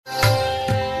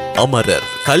அமரர்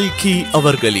கல்கி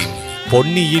அவர்களின்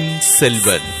பொன்னியின்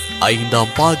செல்வன்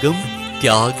 5ஆம் பாகம்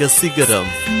தியாக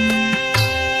சிகரம்.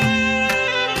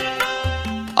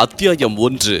 அத்தியாயம்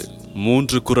 1.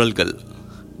 3 குறள்கள்.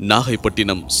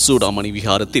 நாகைப்பட்டினம் சூடாமணி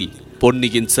விஹாரத்தில்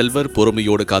பொன்னியின் செல்வர்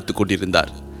பொறுமையோடு காத்துக்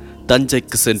கொண்டிருந்தார்.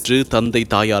 தஞ்சைக்கு சென்று தந்தை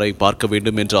தாயாரை பார்க்க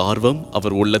வேண்டும் என்ற ஆர்வம்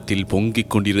அவர் உள்ளத்தில்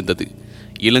பொங்கிக் கொண்டிருந்தது.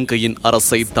 இலங்கையின்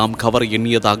அரசை தாம் கவர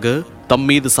எண்ணியதாக தம்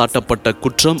மீது சாட்டப்பட்ட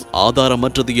குற்றம்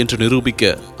ஆதாரமற்றது என்று நிரூபிக்க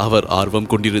அவர் ஆர்வம்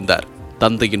கொண்டிருந்தார்.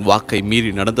 தந்தையின் வாக்கை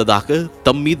மீறி நடந்ததாக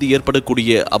தம் மீது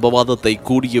ஏற்படக்கூடிய அபவாதத்தை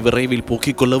கூடிய விரைவில்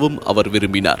போக்கிக் கொள்ளவும் அவர்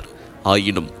விரும்பினார்.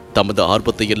 ஆயினும் தமது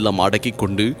ஆர்வத்தை எல்லாம் அடக்கிக்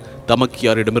கொண்டு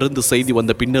தமக்கியாரிடமிருந்து செய்தி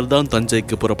வந்த பின்னர்தான்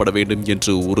தஞ்சைக்கு புறப்பட வேண்டும்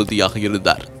என்று உறுதியாக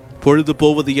இருந்தார். பொழுது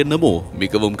போவது என்னமோ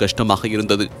மிகவும் கஷ்டமாக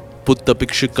இருந்தது. புத்த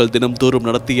பிக்ஷுக்கள் தினம்தோறும்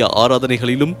நடத்திய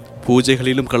ஆராதனைகளிலும்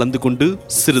பூஜைகளிலும் கலந்து கொண்டு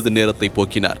சிறிது நேரத்தை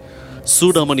போக்கினார்.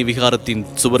 சூடாமணி விஹாரத்தின்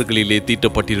சுவர்களிலே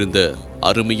தீட்டப்பட்டிருந்த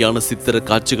அருமையான சித்திர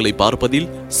காட்சிகளை பார்ப்பதில்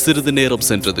சிறிது நேரம்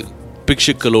சென்றது.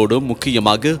 பிக்ஷுக்களோடும்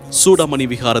முக்கியமாக சூடாமணி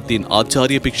விஹாரத்தின்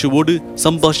ஆச்சாரிய பிக்ஷுவோடு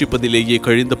சம்பாஷிப்பதிலேயே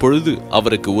கழிந்த பொழுது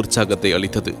அவருக்கு உற்சாகத்தை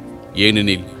அளித்தது.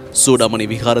 ஏனெனில் சூடாமணி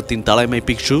விஹாரத்தின் தலைமை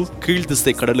பிக்ஷு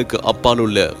கீழ்திசை கடலுக்கு அப்பால்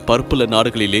உள்ள பற்பல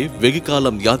நாடுகளிலே வெகு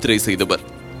காலம் யாத்திரை செய்தவர்.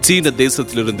 சீன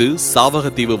தேசத்திலிருந்து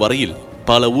சாவகத்தீவு வரையில்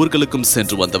பல ஊர்களுக்கும்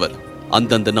சென்று வந்தவர்.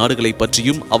 அந்தந்த நாடுகளை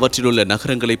பற்றியும் அவற்றிலுள்ள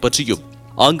நகரங்களை பற்றியும்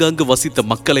ஆங்காங்கு வசித்த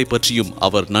மக்களை பற்றியும்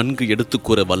அவர் நன்கு எடுத்துக்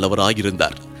கூற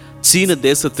வல்லவராயிருந்தார். சீன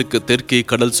தேசத்துக்கு தெற்கே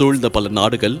கடல் சூழ்ந்த பல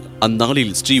நாடுகள்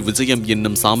அந்நாளில் ஸ்ரீ விஜயம்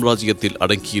என்னும் சாம்ராஜ்யத்தில்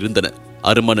அடங்கியிருந்தன.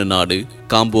 அருமன நாடு,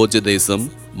 காம்போஜ தேசம்,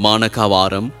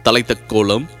 மானகாவாரம்,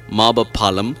 தலைத்தக்கோளம்,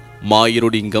 மாபப்பாலம்,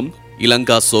 மாயிருடிங்கம்,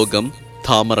 இலங்கா சோகம்,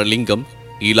 தாமரலிங்கம்,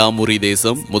 இலாமுரி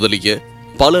தேசம் முதலிய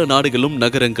பல நாடுகளும்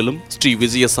நகரங்களும் ஸ்ரீ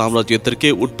விஜய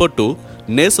சாம்ராஜ்யத்திற்கே உட்பட்டோ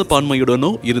நேசப்பான்மையுடனோ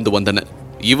இருந்து வந்தன.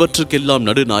 இவற்றுக்கெல்லாம்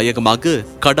நடுநாயகமாக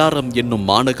கடாரம் என்னும்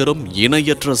மாநகரம்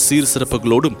இணையற்ற சீர்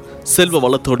சிறப்புகளோடும் செல்வ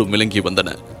வளத்தோடும் விளங்கி வந்தன.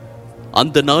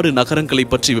 அந்த நாடு நகரங்களை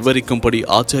பற்றி விவரிக்கும்படி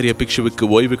ஆச்சாரிய பிக்ஷுவுக்கு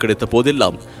ஓய்வு கிடைத்த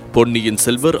போதெல்லாம் பொன்னியின்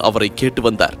செல்வர் அவரை கேட்டு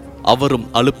வந்தார். அவரும்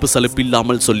அலுப்பு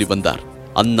சலுப்பில்லாமல் சொல்லி வந்தார்.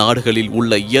 அந்நாடுகளில்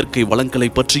உள்ள இயற்கை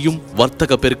வளங்களை பற்றியும்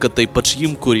வர்த்தக பெருக்கத்தை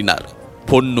பற்றியும் கூறினார்.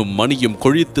 பொன்னும் மணியும்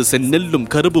கொழித்து செந்நெல்லும்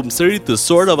கரும்பும் செழித்து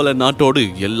சோழவள நாட்டோடு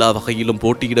எல்லா வகையிலும்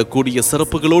போட்டியிடக்கூடிய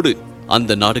சிறப்புகளோடு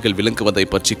அந்த நாடுகள் விளங்குவதை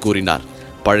பற்றி கூறினார்.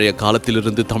 பழைய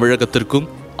காலத்திலிருந்து தமிழகத்திற்கும்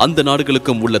அந்த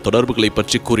நாடுகளுக்கும் உள்ள தொடர்புகளை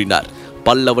பற்றி கூறினார்.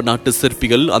 பல்லவ நாட்டு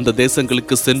சிற்பிகள் அந்த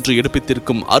தேசங்களுக்கு சென்று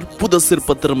எடுப்பித்திருக்கும் அற்புத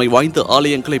சிற்ப திறமை வாய்ந்த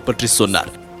ஆலயங்களை பற்றி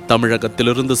சொன்னார்.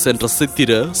 தமிழகத்திலிருந்து சென்ற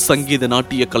சித்திர சங்கீத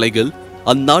நாட்டிய கலைகள்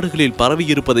அந்நாடுகளில்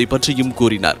பரவியிருப்பதை பற்றியும்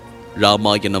கூறினார்.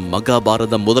 ராமாயணம்,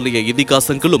 மகாபாரதம் முதலிய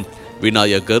இதிகாசங்களும்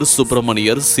விநாயகர்,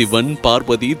 சுப்பிரமணியர், சிவன்,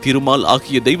 பார்வதி, திருமால்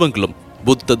ஆகிய தெய்வங்களும்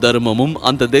புத்த தர்மமும்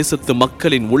அந்த தேசத்து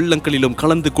மக்களின் உள்ளங்களிலும்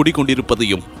கலந்து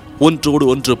குடிகொண்டிருப்பதையும் ஒன்றோடு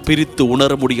ஒன்று பிரித்து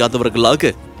உணர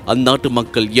முடியாதவர்களாக அந்நாட்டு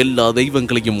மக்கள் எல்லா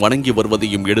தெய்வங்களையும் வணங்கி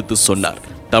வருவதையும் எடுத்து சொன்னார்.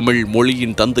 தமிழ்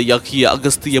மொழியின் தந்தையாகிய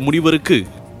அகஸ்திய முனிவருக்கு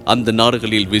அந்த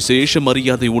நாடுகளில் விசேஷ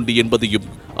மரியாதை உண்டு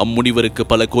என்பதையும் அம்முனிவருக்கு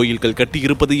பல கோயில்கள்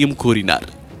கட்டியிருப்பதையும் கூறினார்.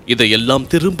 இதையெல்லாம்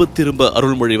திரும்ப திரும்ப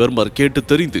அருள்மொழிவர்மர் கேட்டு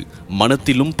தெரிந்து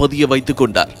மனத்திலும் பதிய வைத்துக்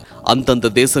கொண்டார்.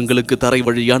 அந்தந்த தேசங்களுக்கு தரை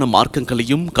வழியான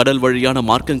மார்க்கங்களையும் கடல் வழியான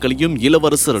மார்க்கங்களையும்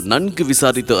இளவரசர் நன்கு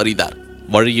விசாரித்து அறிந்தார்.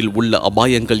 வழியில் உள்ள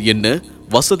அபாயங்கள் என்ன,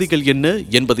 வசதிகள் என்ன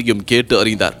என்பதையும் கேட்டு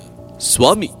அறிந்தார்.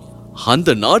 சுவாமி,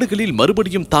 அந்த நாடுகளில்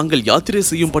மறுபடியும் தாங்கள் யாத்திரை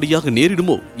செய்யும்படியாக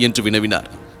நேரிடுமோ என்று வினவினார்.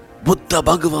 புத்த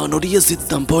பகவானுடைய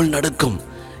சித்தம் போல் நடக்கும்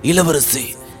இளவரசே,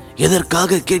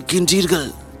 எதற்காக கேட்கின்றீர்கள்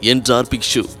என்றார்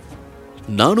பிக்ஷு.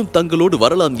 நானும் தங்களோடு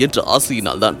வரலாம் என்ற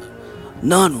ஆசையினால்தான்.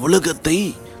 நான் உலகத்தை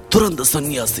துறந்த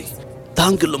சந்நியாசி.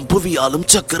 தாங்களும் புவியாலும்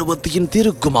சக்கரவர்த்தியின்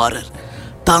திருக்குமாரர்.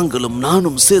 தாங்களும்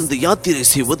நானும் சேர்ந்து யாத்திரை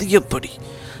செய்வது எப்படி?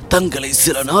 தங்களை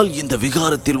சில நாள் இந்த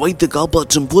விகாரத்தில் வைத்து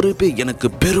காப்பாற்றும் பொறுப்பே எனக்கு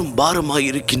பெரும்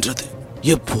பாரமாயிருக்கின்றது.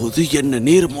 எப்போது என்ன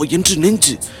நேரமோ என்று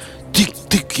நெஞ்சு திக்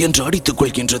திக் என்று அடித்துக்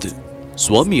கொள்கின்றது.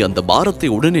 சுவாமி, அந்த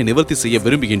பாரத்தை உடனே நிவர்த்தி செய்ய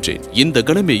விரும்புகின்றேன். இந்த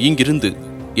கணமே இங்கிருந்து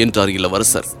என்றார்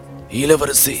இளவரசர்.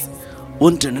 இளவரசே,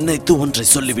 ஒன்று நினைத்து ஒன்றை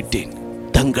சொல்லிவிட்டேன்.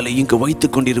 தங்களை இங்கு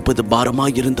வைத்துக் கொண்டிருப்பது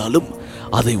பாரமாயிருந்தாலும்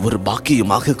அதை ஒரு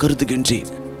பாக்கியமாக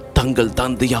கருதுகின்றேன். தங்கள்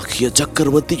தந்தையாகிய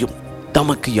சக்கரவர்த்தியும்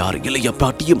தமக்கு யார் இளைய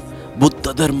பாட்டியும்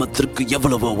புத்த தர்மத்திற்கு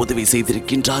எவ்வளவோ உதவி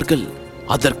செய்திருக்கின்றார்கள்.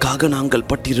 அதற்காக நாங்கள்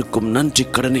பட்டிருக்கும் நன்றி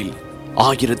கடனில்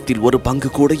 1000ல் 1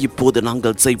 பங்கு கூட இப்போது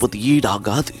நாங்கள் செய்வது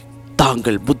ஈடாகாது.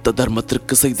 தாங்கள் புத்த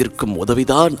தர்மத்திற்கு செய்திருக்கும்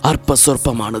உதவிதான் அற்ப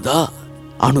சொற்பமானதா?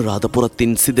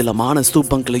 அனுராதபுரத்தின் சிதிலமான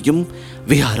ஸ்தூபங்களையும்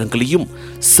விஹாரங்களையும்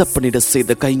செப்பனிட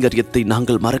செய்த கைங்கரியத்தை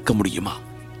நாங்கள் மறக்க முடியுமா?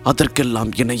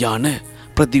 அதற்கெல்லாம் இணையான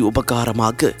பிரதி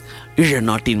உபகாரமாக ஈழ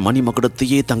நாட்டின்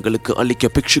மணிமகுடத்தையே தங்களுக்கு அளிக்க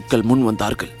பிக்ஷுக்கள் முன்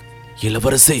வந்தார்கள்.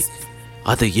 இளவரசே,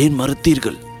 அதை ஏன்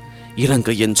மறுத்தீர்கள்?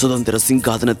 இலங்கையின் சுதந்திர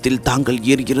சிங்காதனத்தில் தாங்கள்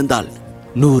ஏறியிருந்தால்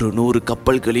 100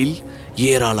 கப்பல்களில்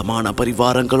ஏராளமான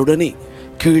பரிவாரங்களுடனே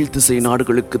கீழ்த்திசை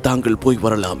நாடுகளுக்கு தாங்கள் போய்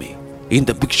வரலாமே.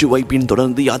 இந்த பிக்ஷுவை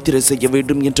பின்தொடர்ந்து யாத்திரை செய்ய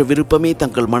வேண்டும் என்ற விருப்பமே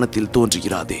தங்கள் மனத்தில்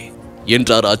தோன்றுகிறதே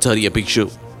என்றார் ஆச்சாரிய பிக்ஷு.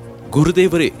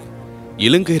 குருதேவரே,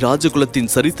 இலங்கை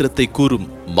ராஜகுலத்தின் சரித்திரத்தை கூறும்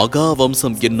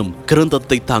மகாவம்சம் என்னும்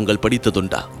கிரந்தத்தை தாங்கள்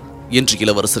படித்ததுண்டா என்று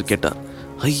இளவரசர் கேட்டார்.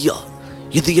 ஐயா,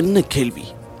 இது என்ன கேள்வி?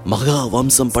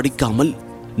 மகாவம்சம் படிக்காமல்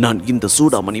நான் இந்த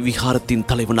சூடாமணி விஹாரத்தின்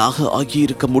தலைவனாக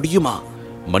ஆகியிருக்க முடியுமா?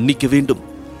 மன்னிக்க வேண்டும்,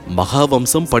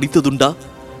 மகாவம்சம் படித்ததுண்டா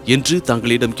என்று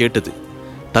தங்களிடம் கேட்டது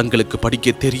தங்களுக்கு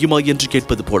படிக்க தெரியுமா என்று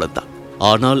கேட்பது போலத்தான்.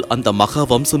 ஆனால் அந்த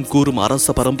மகாவம்சம் கூறும்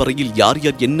அரச பரம்பரையில் யார்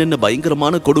யார் என்னென்ன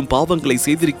பயங்கரமான கொடும் பாவங்களை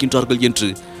செய்திருக்கின்றார்கள் என்று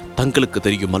தங்களுக்கு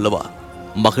தெரியும் அல்லவா?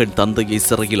 மகன் தந்தையை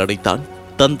சிறையில் அடைத்தான்,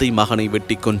 தந்தை மகனை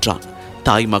வெட்டி கொன்றான்,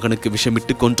 தாய் மகனுக்கு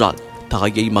விஷமிட்டு கொன்றாள்,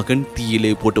 தாயை மகன்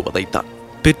தீயிலே போட்டு வதைத்தான்.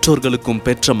 பெற்றோர்களுக்கும்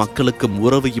பெற்ற மக்களுக்கும்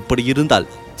உறவு இப்படி இருந்தால்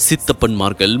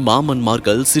சித்தப்பன்மார்கள்,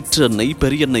 மாமன்மார்கள், சிற்றன்னை,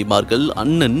 பெரியன்னைமார்கள்,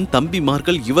 அண்ணன்,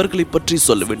 தம்பிமார்கள் இவர்களை பற்றி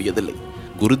சொல்ல வேண்டியதில்லை.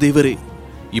 குருதேவரே,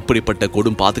 இப்படிப்பட்ட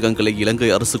கொடும் பாதகங்களை இலங்கை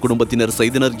அரசு குடும்பத்தினர்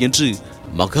செய்தனர் என்று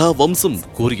மகாவம்சம்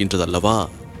கூறுகின்றதல்லவா?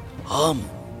 ஆம்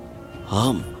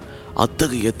ஆம்,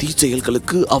 அத்தகைய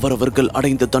தீச்செயல்களுக்கு அவரவர்கள்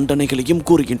அடைந்த தண்டனைகளையும்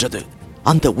கூறுகின்றது.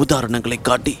 அந்த உதாரணங்களை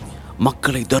காட்டி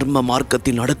மக்களை தர்ம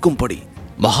மார்க்கத்தில் நடக்கும்படி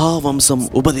மகாவம்சம்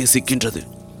உபதேசிக்கின்றது.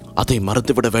 அதை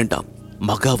மறந்துவிட வேண்டாம்.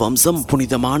 மகாவம்சம்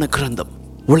புனிதமான கிரந்தம்,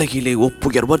 உலகிலே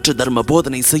ஒப்புயர்வற்ற தர்ம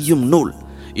போதனை செய்யும் நூல்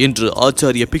என்று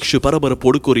ஆச்சாரிய பிக்ஷு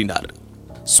பரபரப்போடு கூறினார்.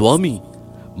 சுவாமி,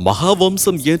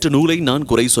 மகாவம்சம் என்ற நூலை நான்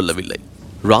குறை சொல்லவில்லை.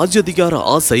 ராஜ்யதிகார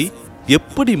ஆசை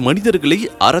எப்படி மனிதர்களை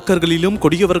அரக்கர்களிலும்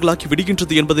கொடியவர்களாக்கி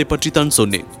விடுகின்றது என்பதை பற்றி தான்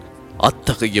சொன்னேன்.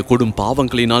 அத்தகைய கொடும்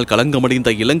பாவங்களினால் களங்கமடைந்த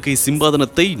இலங்கை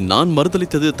சிம்மாதனத்தை நான்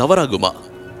மறுதளித்தது தவறாகுமா?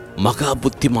 மகா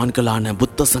புத்திமான்களான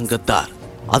புத்த சங்கத்தார்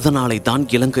அதனாலே தான்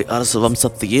இலங்கை அரசு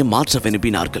வம்சத்தையே மாற்ற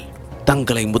விரும்பினார்கள்.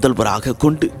 தங்களை முதல்வராக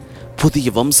கொண்டு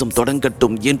புதிய வம்சம்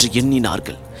தொடங்கட்டும் என்று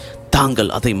எண்ணினார்கள்.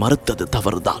 தாங்கள் அதை மறுத்தது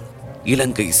தவறுதான்.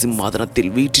 இலங்கை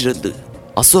சிம்மாதனத்தில் வீற்றிருந்து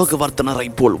அசோகவர்த்தனரை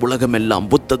போல் உலகமெல்லாம்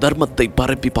புத்த தர்மத்தை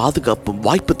பரப்பி பாதுகாப்பும்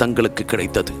வாய்ப்பு தங்களுக்கு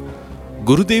கிடைத்தது.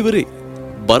 குருதேவரே,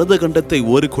 பரதகண்டத்தை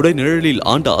ஒரு குடை நிழலில்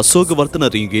ஆண்ட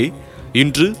அசோகவர்த்தனர் இங்கே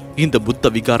இன்று இந்த புத்த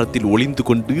விகாரத்தில் ஒளிந்து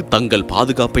கொண்டு தங்கள்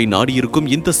பாதுகாப்பை நாடியிருக்கும்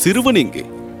இந்த சிறுவன் எங்கே?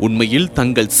 உண்மையில்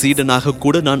தங்கள் சீடனாக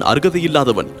கூட நான்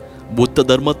அருகதையில்லாதவன். புத்த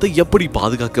தர்மத்தை எப்படி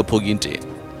பாதுகாக்கப் போகின்றேன்?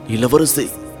 இளவரசே,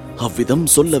 அவ்விதம்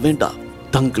சொல்ல வேண்டாம்.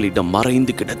 தங்களிடம்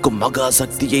மறைந்து கிடக்கும் மகா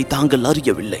சக்தியை தாங்கள்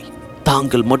அறியவில்லை.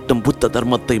 தாங்கள் மட்டும் புத்த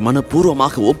தர்மத்தை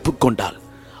மனப்பூர்வமாக ஒப்புக்கொண்டால்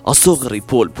அசோகரை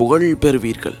போல் புகழ்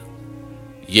பெறுவீர்கள்.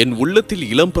 என் உள்ளத்தில்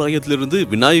இளம் பிராயத்திலிருந்து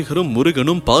விநாயகரும்,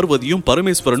 முருகனும், பார்வதியும்,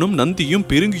 பரமேஸ்வரனும், நந்தியும்,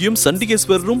 பிருங்கியும்,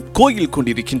 சண்டிகேஸ்வரரும் கோயில்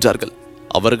கொண்டிருக்கின்றார்கள்.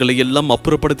 அவர்களை எல்லாம்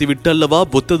அப்புறப்படுத்திவிட்டு அல்லவா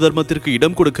புத்த தர்மத்திற்கு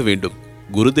இடம் கொடுக்க வேண்டும்.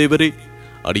 குருதேவரே,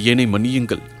 அடியேனை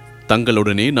மன்னியுங்கள்.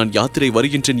 தங்களுடனே நான் யாத்திரை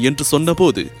வருகின்றேன் என்று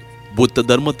சொன்னபோது புத்த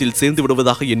தர்மத்தில் சேர்ந்து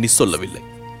விடுவதாக எண்ணி சொல்லவில்லை.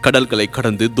 கடல்களை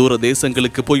கடந்து தூர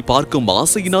தேசங்களுக்கு போய் பார்க்கும்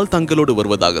ஆசையினால் தங்களோடு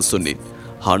வருவதாக சொன்னேன்.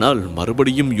 ஆனால்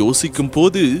மறுபடியும் யோசிக்கும்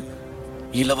போது...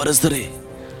 இளவரசரே,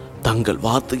 தங்கள்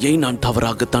வார்த்தையை நான்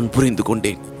தவறாகத்தான் புரிந்து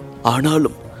கொண்டேன்.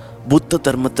 ஆனாலும் புத்த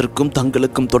தர்மத்திற்கும்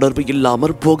தங்களுக்கும் தொடர்பு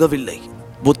இல்லாமற் போகவில்லை.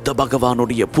 புத்த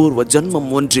பகவானுடைய பூர்வ ஜன்மம்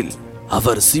ஒன்றில்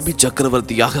அவர் சிபி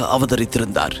சக்கரவர்த்தியாக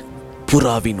அவதரித்திருந்தார்.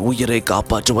 புறாவின் உயிரை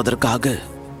காப்பாற்றுவதற்காக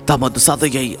தமது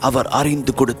சதையை அவர்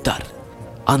அறிந்து கொடுத்தார்.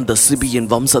 அந்த சிபியின்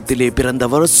வம்சத்திலே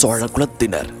பிறந்தவர் சோழ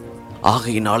குலத்தினர்.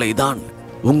 ஆகையினாலேதான்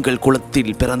உங்கள்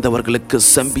குலத்தில் பிறந்தவர்களுக்கு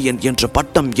செம்பியன் என்ற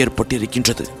பட்டம்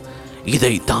ஏற்பட்டிருக்கின்றது.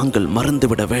 இதை தாங்கள்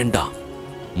மறந்துவிட வேண்டாம்.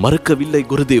 மறக்கவில்லை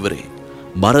குருதேவரே.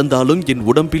 மறந்தாலும் என்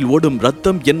உடம்பில் ஓடும்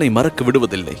ரத்தம் என்னை மறக்க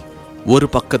விடுவதில்லை. ஒரு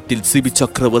பக்கத்தில் சிபி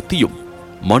சக்கரவர்த்தியும்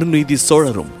மனுநீதி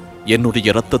சோழரும் என்னுடைய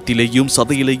இரத்தத்திலேயும்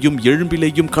சதையிலேயும்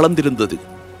எழும்பிலேயும் கலந்திருந்தது.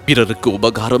 பிறருக்கு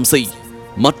உபகாரம் செய்,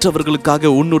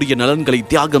 மற்றவர்களுக்காக உன்னுடைய நலன்களை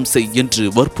தியாகம் செய் என்று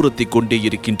வற்புறுத்தி கொண்டே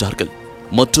இருக்கின்றார்கள்.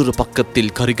 மற்றொரு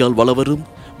பக்கத்தில் கரிகால் வளவரும்,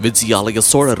 விஜயாலய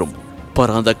சோழரும்,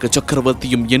 பராந்தக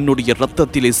சக்கரவர்த்தியும் என்னுடைய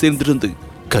இரத்தத்திலே சேர்ந்திருந்து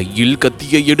கையில்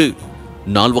கத்தியை எடு,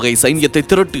 4 வகை சைன்யத்தை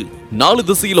திரட்டு, 4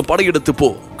 திசையிலும் படையெடுத்து போ,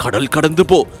 கடல் கடந்து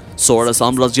போ, சோழ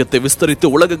சாம்ராஜ்யத்தை விஸ்தரித்து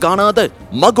உலக காணாத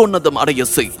மகோன்னதம் அடைய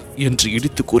செய் என்று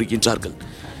இடித்து கூறுகின்றார்கள்.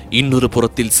 இன்னொரு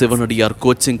புறத்தில் சிவனடியார்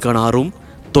கோச்செங்கனாரும்,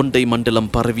 தொண்டை மண்டலம்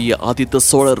பரவிய ஆதித்த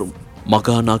சோழரும்,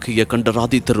 மகானாகிய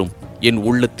கண்டராதித்தரும் என்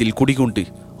உள்ளத்தில் குடிகொண்டு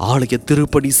ஆலய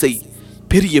திருப்பணி செய்,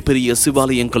 பெரிய பெரிய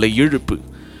சிவாலயங்களை எழுப்பு,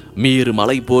 மேறு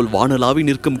மலை போல் வானலாவி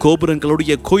நிற்கும்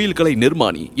கோபுரங்களுடைய கோயில்களை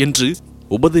நிர்மாணி என்று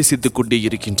உபதேசித்துக் கொண்டே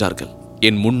இருக்கின்றார்கள்.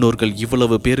 என் முன்னோர்கள்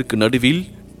இவ்வளவு பேருக்கு நடுவில்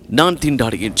நான்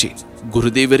திண்டாடுகின்றேன்.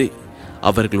 குருதேவரே,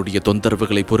 அவர்களுடைய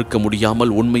தொந்தரவுகளை பொறுக்க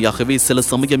முடியாமல் உண்மையாகவே சில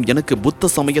சமயம் எனக்கு புத்த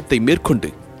சமயத்தை மேற்கொண்டு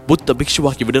புத்த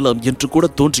பிக்ஷுவாகி விடலாம் என்று கூட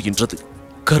தோன்றுகின்றது.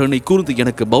 கருணை கூர்ந்து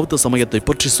எனக்கு பௌத்த சமயத்தை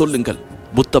பற்றி சொல்லுங்கள்,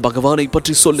 புத்த பகவானை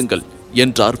பற்றி சொல்லுங்கள்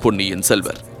என்றார் பொன்னியின்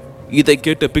செல்வர். இதை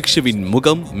கேட்ட பிக்ஷுவின்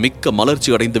முகம் மிக்க மலர்ச்சி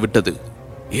அடைந்து விட்டது.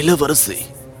 இளவரசே,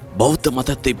 பௌத்த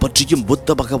மதத்தை பற்றியும்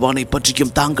புத்த பகவானை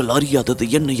பற்றியும் தாங்கள் அறியாதது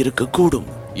என்ன இருக்கக்கூடும்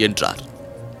என்றார்.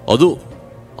 அதோ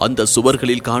அந்த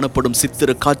சுவர்களில் காணப்படும்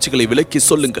சித்திர காட்சிகளை விளக்கி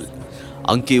சொல்லுங்கள்.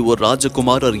 அங்கே ஒரு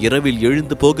ராஜகுமாரர் இரவில்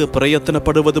எழுந்து போக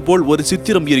பிரயத்தனப்படுவது போல் ஒரு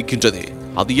சித்திரம் இருக்கின்றதே,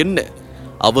 அது என்ன?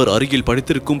 அவர் அருகில்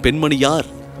படித்திருக்கும் பெண்மணி யார்?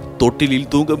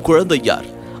 தொட்டிலில் தூங்கும் குழந்தை யார்?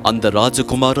 அந்த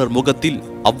ராஜகுமாரர் முகத்தில்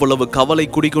அவ்வளவு கவலை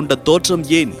குடிகொண்ட தோற்றம்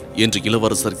ஏன் என்று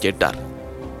இளவரசர் கேட்டார்.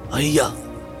 ஐயா,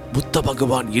 புத்த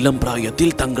பகவான் இளம்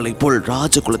பிராயத்தில் தங்களைப் போல்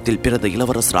ராஜகுலத்தில் பிறந்த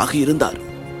இளவரசராக இருந்தார்.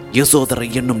 யசோதரை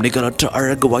என்னும் நிகரற்ற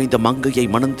அழகு வாய்ந்த மங்கையை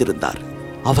மணந்திருந்தார்.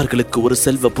 அவர்களுக்கு ஒரு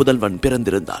செல்வ புதல்வன்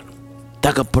பிறந்திருந்தார்.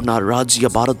 தகப்பனார் ராஜ்ய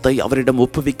பாரத்தை அவரிடம்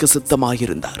ஒப்புவிக்க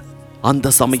சித்தமாயிருந்தார்.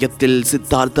 அந்த சமயத்தில்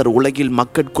சித்தார்த்தர் உலகில்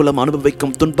மக்கட்குலம்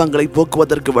அனுபவிக்கும் துன்பங்களை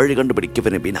போக்குவதற்கு வழி கண்டுபிடிக்க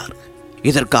விரும்பினார்.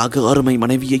 இதற்காக அருமை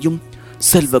மனைவியையும்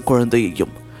செல்வ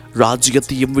குழந்தையையும்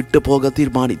ராஜ்யத்தையும் விட்டு போக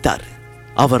தீர்மானித்தார்.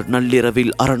 அவர்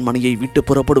நள்ளிரவில் அரண்மனையை விட்டு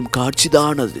புறப்படும்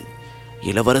காட்சிதானது.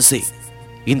 இளவரசே,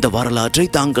 இந்த வரலாற்றை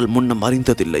தாங்கள் முன்னம்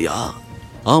அறிந்ததில்லையா?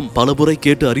 ஆம், பலமுறை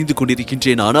கேட்டு அறிந்து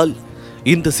கொண்டிருக்கின்றேன். ஆனால்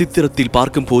இந்த சித்திரத்தில்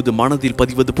பார்க்கும் போது மனதில்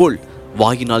பதிவது போல்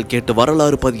வாயினால் கேட்ட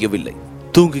வரலாறு பதியவில்லை.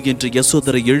 தூங்குகின்ற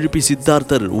யசோதரை எழுப்பி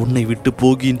சித்தார்த்தர் உன்னை விட்டு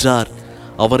போகின்றார்,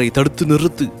 அவரை தடுத்து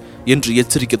நிறுத்து என்று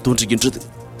எச்சரிக்க தோன்றுகின்றது.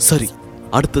 சரி,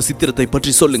 அடுத்த சித்திரத்தை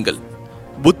பற்றி சொல்லுங்கள்.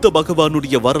 புத்த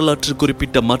பகவானுடைய வரலாற்று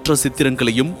குறிப்பிட்ட மற்ற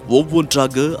சித்திரங்களையும்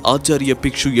ஒவ்வொன்றாக ஆச்சாரிய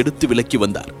பிக்ஷு எடுத்து விளக்கி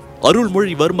வந்தார்.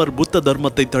 அருள்மொழிவர்மர் புத்த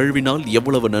தர்மத்தை தழுவினால்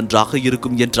எவ்வளவு நன்றாக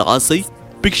இருக்கும் என்ற ஆசை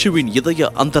பிக்ஷுவின்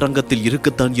இதய அந்தரங்கத்தில்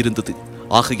இருக்கத்தான் இருந்தது.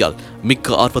 ஆகையால்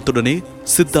மிக்க ஆர்வத்துடனே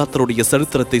சித்தார்த்தருடைய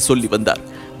சரித்திரத்தை சொல்லி வந்தார்.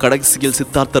 கடைசியில்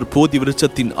சித்தார்த்தர் போதி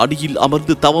விருட்சத்தின் அடியில்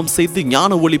அமர்ந்து தவம் செய்து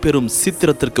ஞான ஒளி பெறும்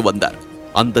சித்திரத்திற்கு வந்தார்.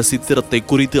 அந்த சித்திரத்தை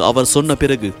குறித்து அவர் சொன்ன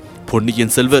பிறகு,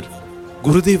 பொன்னியின் செல்வர்,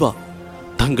 குருதேவா,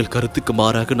 தங்கள் கருத்துக்கு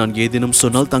மாறாக நான் ஏதேனும்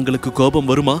சொன்னால் தங்களுக்கு கோபம்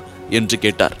வருமா என்று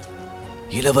கேட்டார்.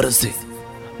 இளவரசே,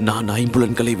 நான்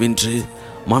ஐம்புலன்களை வென்று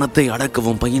மனத்தை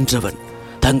அடக்கவும் பயின்றவன்.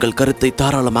 தங்கள் கருத்தை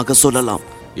தாராளமாக சொல்லலாம்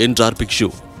என்றார் பிக்ஷு.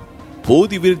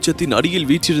 போதி விருட்சத்தின் அடியில்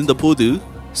வீற்றிருந்த போது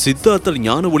சித்தார்த்தர்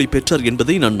ஞான ஒளி பெற்றார்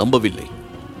என்பதை நான் நம்பவில்லை.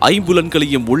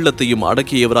 ஐம்புலன்களையும் உள்ளத்தையும்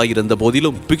அடக்கியவராயிருந்த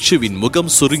போதிலும் பிக்ஷுவின்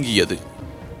முகம் சுருங்கியது.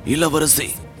 இளவரசே,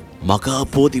 மகா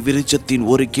போதி விருட்சத்தின்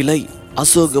ஒரு கிளை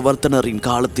அசோகவர்த்தனரின்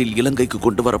காலத்தில் இலங்கைக்கு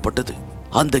கொண்டு வரப்பட்டது.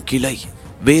 அந்த கிளை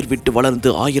வேர் விட்டு வளர்ந்து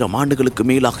 1000 ஆண்டுகளுக்கு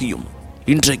மேலாகியும்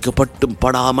இன்றைக்கு பட்டும்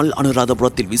படாமல்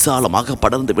அனுராதபுரத்தில் விசாலமாக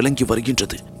படர்ந்து விளங்கி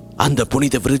வருகின்றது. அந்த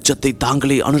புனித விருட்சத்தை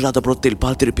தாங்களே அனுராதபுரத்தில்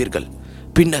பார்த்திருப்பீர்கள்.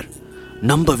 பின்னர்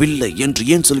நம்பவில்லை என்று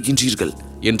ஏன் சொல்கின்றீர்கள்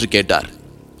என்று கேட்டார்.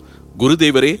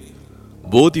 குருதேவரே,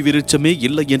 போதி விருட்சமே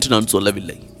இல்லை என்று நான்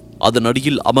சொல்லவில்லை. அதன்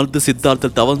அடியில் அமர்ந்து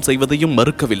சித்தார்த்தர் தவம் செய்வதையும்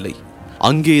மறுக்கவில்லை.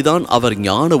 அங்கேதான் அவர்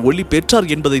ஞான ஒளி பெற்றார்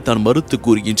என்பதை தான் மறுத்து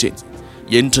கூறுகின்றேன்.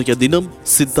 இன்றைய தினம்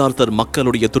சித்தார்த்தர்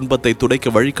மக்களுடைய துன்பத்தை துடைக்க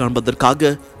வழி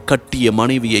காண்பதற்காக கட்டிய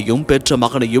மனைவியையும் பெற்ற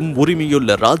மகனையும்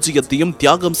உரிமையுள்ள ராஜ்யத்தையும்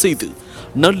தியாகம் செய்து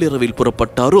நள்ளிரவில்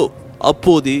புறப்பட்டாரோ,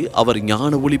 அப்போதே அவர்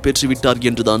ஞான ஒளி பெற்றுவிட்டார்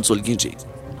என்றுதான் சொல்கின்றேன்.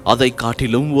 அதை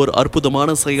காட்டிலும் ஒரு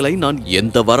அற்புதமான செயலை நான்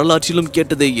எந்த வரலாற்றிலும்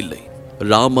கேட்டதே இல்லை.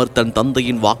 ராமர் தன்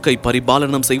தந்தையின் வாக்கை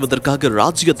பரிபாலனம் செய்வதற்காக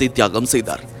ராஜ்யத்தை தியாகம்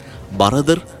செய்தார்.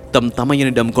 பரதர் தம்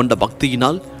தமையனிடம் கொண்ட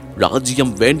பக்தியினால்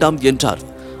ராஜ்யம் வேண்டாம் என்றார்.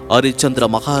 ஹரிச்சந்திர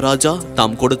மகாராஜா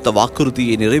தாம் கொடுத்த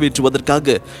வாக்குறுதியை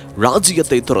நிறைவேற்றுவதற்காக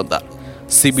ராஜ்யத்தை துறந்தார்.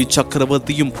 சிபி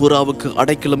சக்கரவர்த்தியும் புறாவுக்கு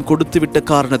அடைக்கலம் கொடுத்துவிட்ட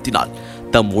காரணத்தினால்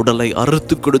தம் உடலை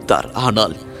அறுத்து கொடுத்தார்.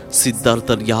 ஆனால்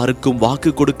சித்தார்த்தர் யாருக்கும்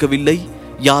வாக்கு கொடுக்கவில்லை,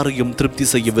 யாரையும் திருப்தி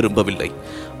செய்ய விரும்பவில்லை.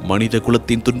 மனித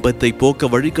குலத்தின் துன்பத்தை போக்க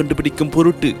வழி கண்டுபிடிக்கும்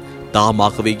பொருட்டு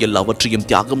தாமாகவே எல்லாவற்றையும்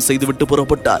தியாகம் செய்துவிட்டு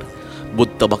புறப்பட்டார்.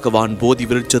 புத்த பகவான் போதி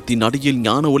விருட்சத்தின் அடியில்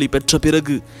ஞான ஒளி பெற்ற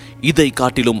பிறகு இதை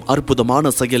காட்டிலும்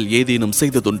அற்புதமான செயல் ஏதேனும்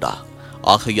செய்ததுண்டா?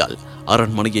 ஆகையால்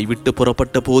அரண்மனையை விட்டு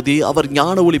புறப்பட்ட போதே அவர்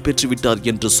ஞான ஒளி பெற்றுவிட்டார்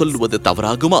என்று சொல்வது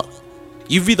தவறாகுமா?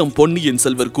 இவ்விதம் பொன்னியின்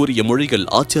செல்வர் கூறிய மொழிகள்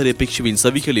ஆச்சாரிய பிக்ஷுவின்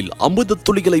செவிகளில் அமுத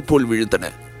துளிகளைப் போல்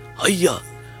விழுந்தன. ஐயா,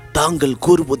 தாங்கள்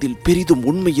கூறுவதில் பெரிதும்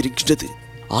உண்மை இருக்கிறது.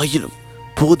 ஆயினும்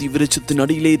போதி விருட்சத்தின்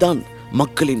அடியிலேதான்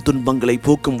மக்களின் துன்பங்களை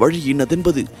போக்கும் வழி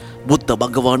இன்னதென்பது புத்த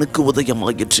பகவானுக்கு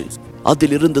உதயமாயிற்று.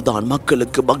 அதிலிருந்துதான்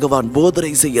மக்களுக்கு பகவான் போதனை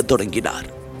செய்ய தொடங்கினார்.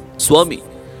 சுவாமி,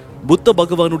 புத்த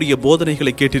பகவானுடைய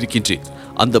போதனைகளை கேட்டிருக்கின்றேன்.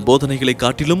 அந்த போதனைகளை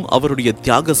காட்டிலும் அவருடைய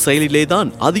தியாக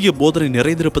செயலிலேதான் அதிக போதனை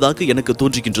நிறைந்திருப்பதாக எனக்கு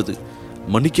தோன்றுகின்றது.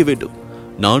 மன்னிக்க வேண்டும்,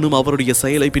 நானும் அவருடைய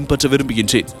செயலை பின்பற்ற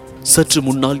விரும்புகின்றேன். சற்று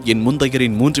முன்னால் என்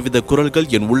முந்தையரின் 3 வித குரல்கள்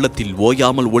என் உள்ளத்தில்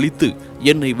ஓயாமல் ஒலித்து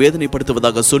என்னை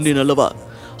வேதனைப்படுத்துவதாக சொன்னேன் அல்லவா?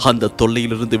 அந்த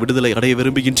தொல்லையிலிருந்து விடுதலை அடைய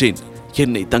விரும்புகின்றேன்.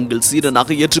 என்னை தங்கள்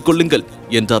சீடனாக ஏற்றுக்கொள்ளுங்கள்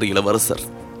என்றார் இளவரசர்.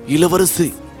 இளவரசே,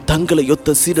 தங்களை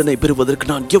ஒத்த சீடனை பெறுவதற்கு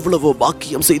நான் எவ்வளவோ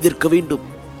பாக்கியம் செய்திருக்க வேண்டும்.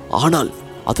 ஆனால்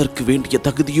அதற்கு வேண்டிய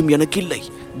தகுதியும் எனக்கு இல்லை,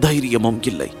 தைரியமும்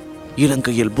இல்லை.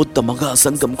 இலங்கையில் புத்த மகா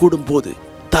சங்கம் கூடும் போது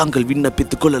தாங்கள்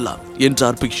விண்ணப்பித்துக் கொள்ளலாம்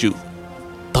என்றார் பிக்ஷு.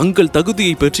 தங்கள்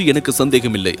தகுதியை பற்றி எனக்கு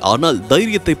சந்தேகமில்லை, ஆனால்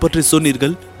தைரியத்தை பற்றி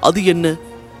சொன்னீர்கள், அது என்ன?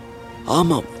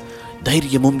 ஆமாம்,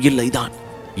 தைரியமும் இல்லைதான்.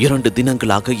 2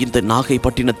 தினங்களாக இந்த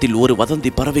நாகைப்பட்டினத்தில் ஒரு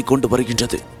வதந்தி பரவி கொண்டு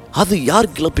வருகின்றது. அது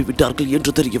யார் கிளப்பி விட்டார்கள்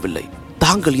என்று தெரியவில்லை.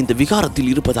 தாங்கள் இந்த விகாரத்தில்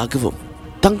இருப்பதாகவும்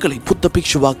தங்களை புத்த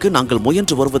பிக்ஷுவாக்கு நாங்கள்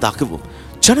முயன்று வருவதாகவும்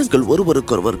ஜனங்கள்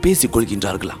ஒருவருக்கொருவர் பேசிக்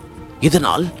கொள்கின்றார்களாம்.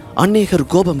 இதனால் அநேகர்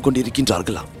கோபம்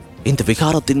கொண்டிருக்கின்றார்களாம். இந்த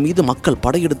விகாரத்தின் மீது மக்கள்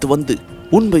படையெடுத்து வந்து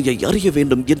உண்மையை அறிய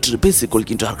வேண்டும் என்று பேசிக்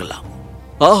கொள்கின்றார்களாம்.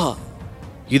 ஆஹா,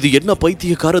 இது என்ன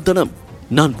பைத்தியக்காரத்தனம்!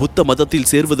 நான் புத்த மதத்தில்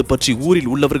சேர்வது பற்றி ஊரில்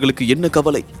உள்ளவர்களுக்கு என்ன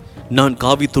கவலை? நான்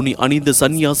காவி துணி அணிந்த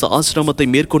சந்நியாச ஆசிரமத்தை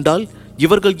மேற்கொண்டால்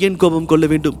இவர்கள் ஏன் கோபம் கொள்ள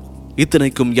வேண்டும்?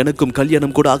 இத்தனைக்கும் எனக்கும்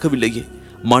கல்யாணம் கூட ஆகவில்லையே.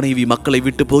 மனைவி மக்களை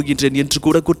விட்டு போகின்றேன் என்று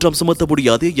கூட குற்றம் சுமத்த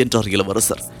முடியாதே என்றார்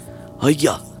இளவரசர்.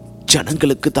 ஐயா,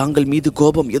 ஜனங்களுக்கு தாங்கள் மீது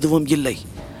கோபம் எதுவும் இல்லை.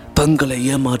 தங்களை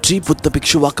ஏமாற்றி புத்த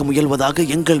பிக்ஷுவாக்க முயல்வதாக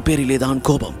எங்கள் பேரிலேதான்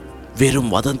கோபம். வெறும்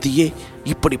வதந்தியே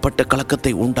இப்படிப்பட்ட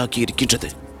கலக்கத்தை உண்டாக்கி இருக்கின்றது.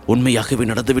 உண்மையாகவே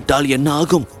நடந்துவிட்டால் என்ன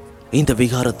ஆகும்? இந்த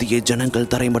விகாரத்தையே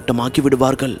ஜனங்கள் தரைமட்டமாக்கி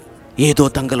விடுவார்கள். ஏதோ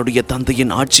தங்களுடைய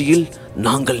தந்தையின் ஆட்சியில்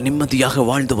நாங்கள் நிம்மதியாக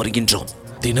வாழ்ந்து வருகின்றோம்.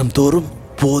 தினம்தோறும்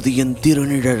போதியின்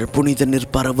திருநிழல் புனித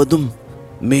நிற்பறவதும்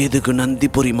மேதுகு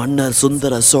நந்திபுரி மன்னர்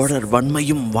சுந்தர சோழர்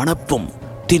வன்மையும் வனப்பும்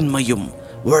திண்மையும்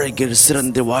உலகில்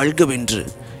சிறந்து வாழ்கவென்று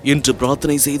என்று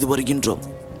பிரார்த்தனை செய்து வருகின்றோம்.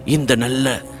 இந்த நல்ல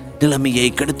நிலைமையை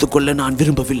கெடுத்துக்கொள்ள நான்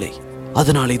விரும்பவில்லை.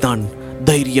 அதனாலே தான்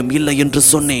தைரியம் இல்லை என்று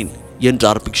சொன்னேன்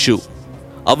என்றார் பிக்ஷு.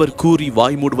 அவர் கூறி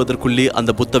வாய் மூடுவதற்குள்ளே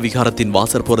அந்த புத்த விகாரத்தின்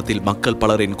வாசற்புறத்தில் மக்கள்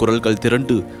பலரின் குரல்கள்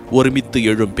திரண்டு ஒருமித்து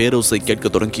எழும் பேரோசை கேட்க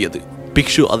தொடங்கியது.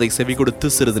 பிக்ஷு அதை செவி கொடுத்து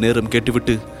சிறிது நேரம்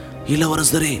கேட்டுவிட்டு,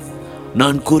 இளவரசரே,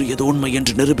 நான் கூறியது உண்மை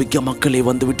என்று நிரூபிக்க மக்களே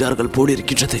வந்துவிட்டார்கள்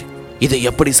போலிருக்கின்றது. இதை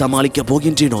எப்படி சமாளிக்க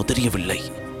போகின்றேனோ தெரியவில்லை.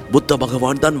 புத்த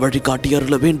பகவான் தான் வழிகாட்டி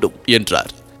அருள வேண்டும்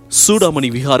என்றார். சூடாமணி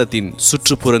விகாரத்தின்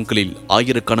சுற்றுப்புறங்களில்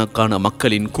ஆயிரக்கணக்கான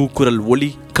மக்களின் கூக்குரல் ஒலி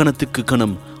கணத்துக்கு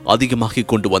கணம் அதிகமாகிக்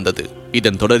கொண்டு வந்தது.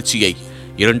 இதன் தொடர்ச்சியை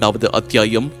 2வது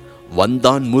அத்தியாயம்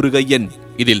வந்தான் முருகையன்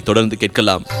இதில் தொடர்ந்து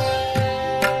கேட்கலாம்.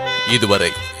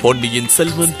 இதுவரை பொன்னியின்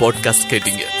செல்வன் பாட்காஸ்ட்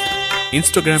கேட்டீங்க.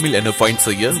 இன்ஸ்டாகிராமில் என்ன ஃபைண்ட்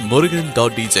செய்ய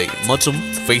murugan.dj மற்றும்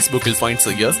ஃபேஸ்புக்கில் ஃபைண்ட்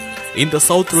செய்ய இந்த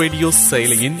சவுத் ரேடியோ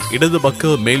செயலியின் இடது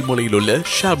பக்க மேல்முனையில் உள்ள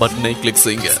ஷேர் பட்டனை கிளிக்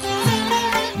செய்யுங்க.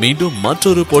 மீண்டும்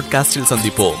மற்றொரு பாட்காஸ்டில்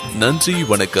சந்திப்போம். நன்றி,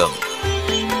 வணக்கம்.